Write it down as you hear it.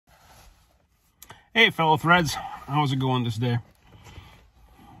Hey, fellow Threads, how's it going this day?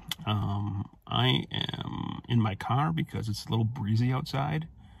 I am in my car because it's a little breezy outside.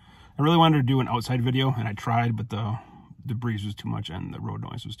 I really wanted to do an outside video, and I tried, but the breeze was too much and the road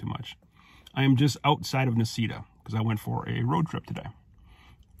noise was too much. I am just outside of Necedah because I went for a road trip today.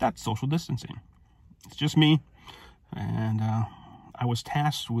 That's social distancing. It's just me, and I was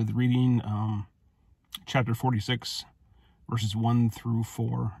tasked with reading chapter 46, verses 1 through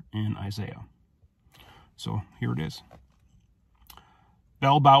 4 in Isaiah. So here it is.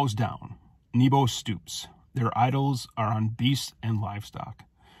 Bel bows down, Nebo stoops. Their idols are on beasts and livestock.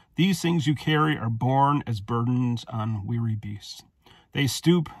 These things you carry are borne as burdens on weary beasts. They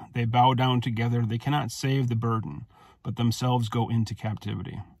stoop, they bow down together. They cannot save the burden, but themselves go into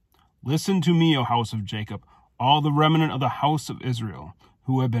captivity. Listen to me, O house of Jacob, all the remnant of the house of Israel,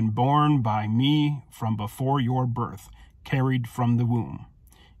 who have been born by me from before your birth, carried from the womb.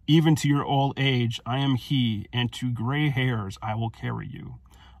 Even to your old age I am he, and to gray hairs I will carry you.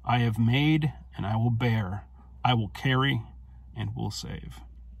 I have made, and I will bear. I will carry, and will save.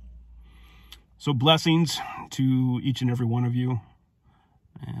 So blessings to each and every one of you.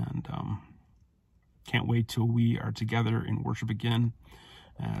 And can't wait till we are together in worship again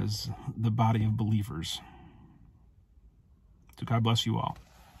as the body of believers. So God bless you all.